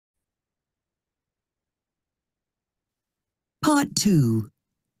Part 2.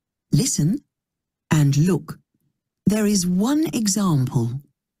 Listen and look. There is one example.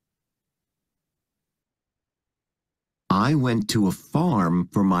 I went to a farm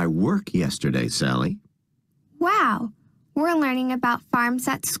for my work yesterday, Sally. Wow, we're learning about farms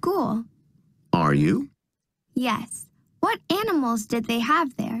at school. Are you? Yes. What animals did they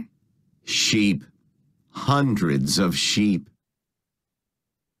have there? Sheep. Hundreds of sheep.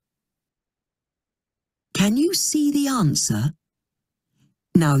 Can you see the answer?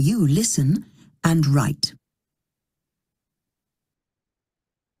 Now you listen and write.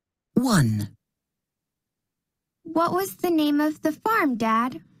 1. What was the name of the farm,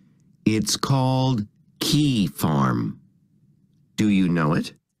 Dad? It's called Key Farm. Do you know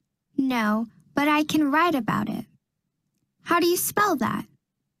it? No, but I can write about it. How do you spell that?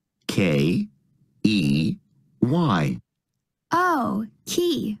 K-E-Y. Oh,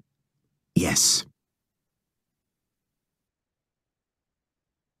 key. Yes.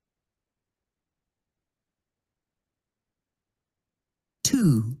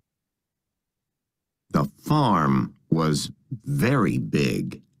 2. The farm was very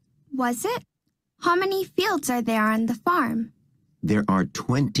big. Was it? How many fields are there on the farm? There are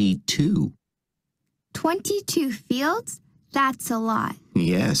 22. 22 fields? That's a lot.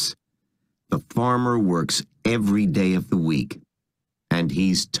 Yes. The farmer works every day of the week, and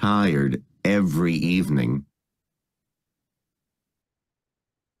he's tired every evening.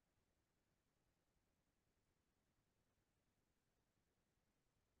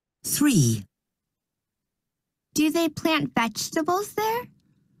 3. Do they plant vegetables there?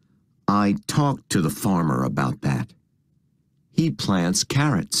 I talked to the farmer about that. He plants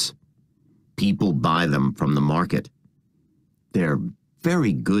carrots. People buy them from the market. They're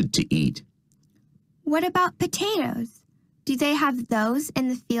very good to eat. What about potatoes? Do they have those in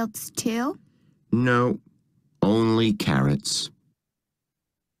the fields too? No, only carrots.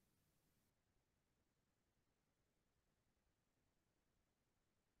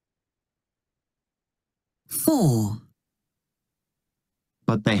 4.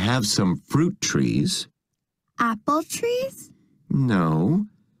 But they have some fruit trees. Apple trees? No,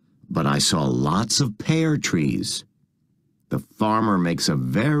 but I saw lots of pear trees. The farmer makes a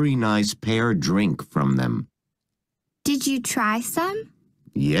very nice pear drink from them. Did you try some?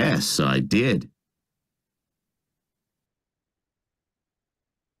 Yes, I did.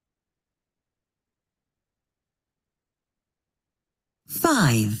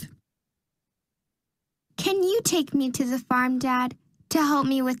 5. Can you take me to the farm, Dad, to help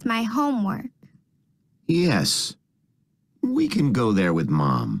me with my homework? Yes, we can go there with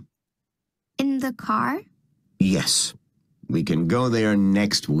Mom. In the car? Yes, we can go there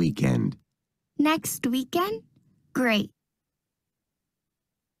next weekend. Next weekend? Great.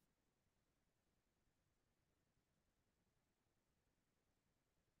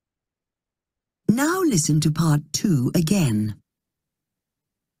 Now listen to part 2 again.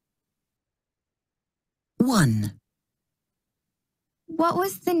 1. What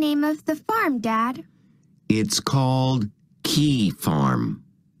was the name of the farm, Dad? It's called Key Farm.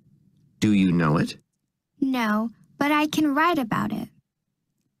 Do you know it? No, but I can write about it.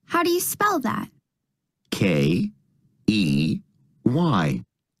 How do you spell that? K-E-Y.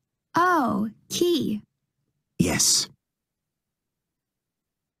 Oh, key. Yes.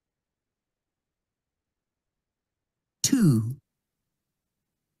 2.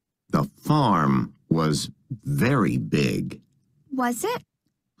 The farm was very big. Was it?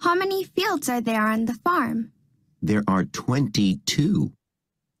 How many fields are there on the farm? There are 22.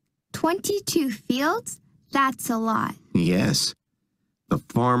 22 fields? That's a lot. Yes. The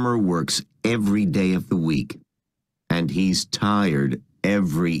farmer works every day of the week, and he's tired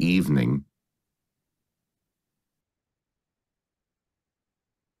every evening.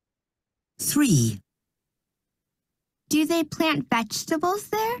 3. Do they plant vegetables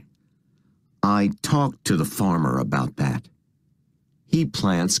there? I talked to the farmer about that. He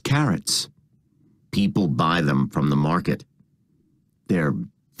plants carrots. People buy them from the market. They're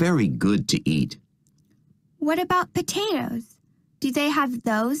very good to eat. What about potatoes? Do they have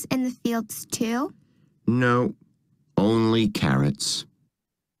those in the fields too? No, only carrots.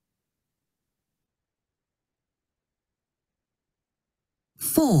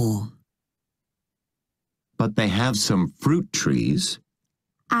 4. But they have some fruit trees.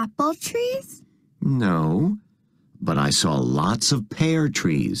 Apple trees? No, but I saw lots of pear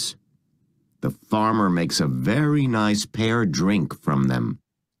trees. The farmer makes a very nice pear drink from them.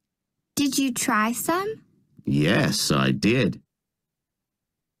 Did you try some? Yes, I did.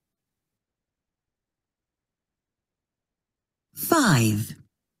 5.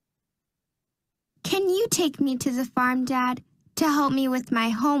 Can you take me to the farm, Dad, To help me with my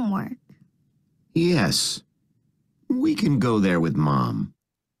homework. Yes. We can go there with Mom.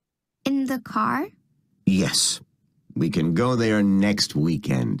 In the car? Yes. We can go there next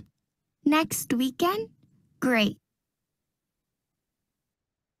weekend. Next weekend? Great.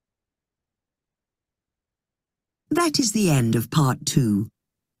 That is the end of part 2.